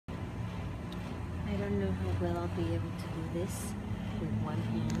don't know how well I'll be able to do this with one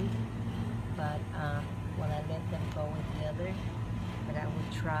hand, but well, I let them go with the other, but I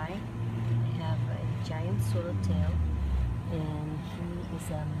will try. I have a giant swallowtail, and he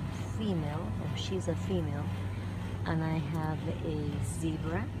is a female, or she's a female, and I have a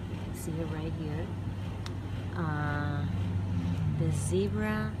zebra. You can see her right here. The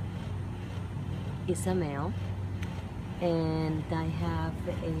zebra is a male, and I have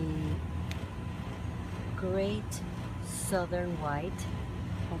a great southern white.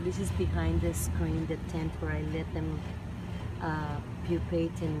 Oh, this is behind the screen, the tent where I let them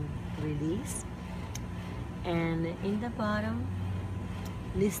pupate and release. And in the bottom,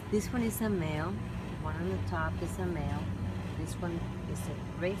 this one is a male. The one on the top is a male. This one is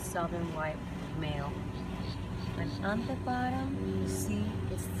a great southern white male. And on the bottom, you see,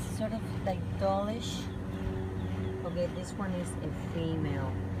 it's sort of like dullish. Okay, this one is a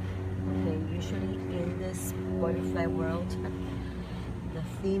female. Okay, usually in this butterfly world, the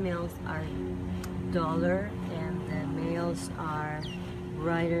females are duller and the males are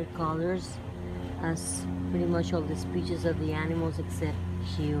brighter colors, as pretty much all the species of the animals except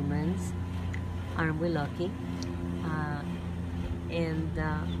humans. Aren't we lucky?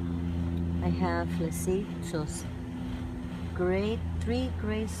 I have, let's see, so three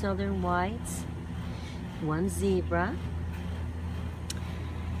great southern whites, one zebra,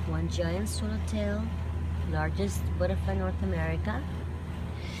 one giant swallowtail, largest butterfly in North America,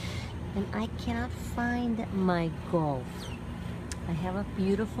 and I cannot find my Gulf. I have a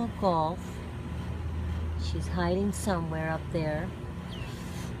beautiful Gulf. She's hiding somewhere up there.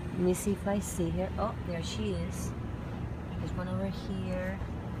 Let me see if I see her. Oh, there she is. There's one over here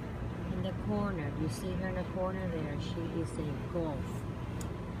in the corner. You see her in the corner there? She is a Gulf.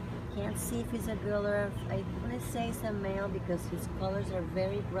 Can't see if it's a girl or I want to say it's a male because his colors are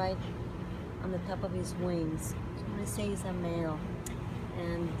very bright on the top of his wings. So I'm going to say it's a male.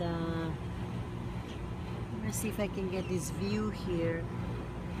 And I'm going to see if I can get this view here.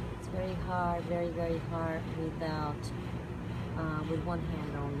 It's very hard, very, very hard without, with one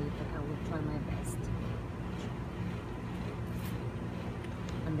hand only, but I will try my best.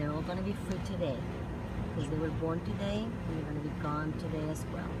 And they're all going to be free today because they were born today and they're going to be gone today as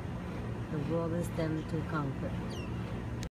well. The world is them to conquer.